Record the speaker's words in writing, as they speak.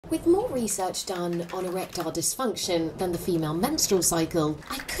With more research done on erectile dysfunction than the female menstrual cycle,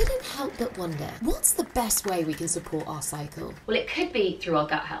 I couldn't help but wonder, what's the best way we can support our cycle? Well, it could be through our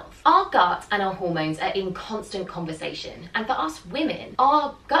gut health. Our gut and our hormones are in constant conversation. And for us women,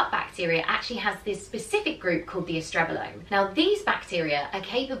 our gut bacteria actually has this specific group called the oestrobolome. Now, these bacteria are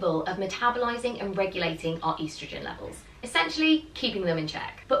capable of metabolizing and regulating our estrogen levels, essentially keeping them in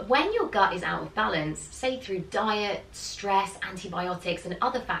check. But when your gut is out of balance, say through diet, stress, antibiotics, and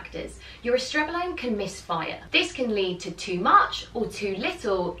other factors, your oestrobolome can misfire. This can lead to too much or too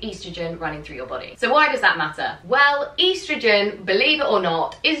little estrogen running through your body. So why does that matter? Well, estrogen, believe it or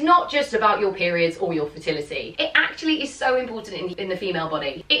not, is not just about your periods or your fertility. It actually is so important in the female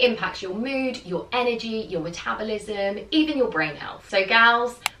body. It impacts your mood, your energy, your metabolism, even your brain health. So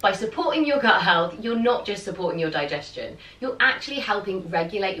gals, by supporting your gut health, you're not just supporting your digestion, you're actually helping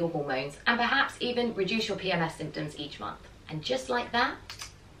regulate your hormones and perhaps even reduce your PMS symptoms each month. And just like that,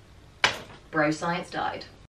 bro science died.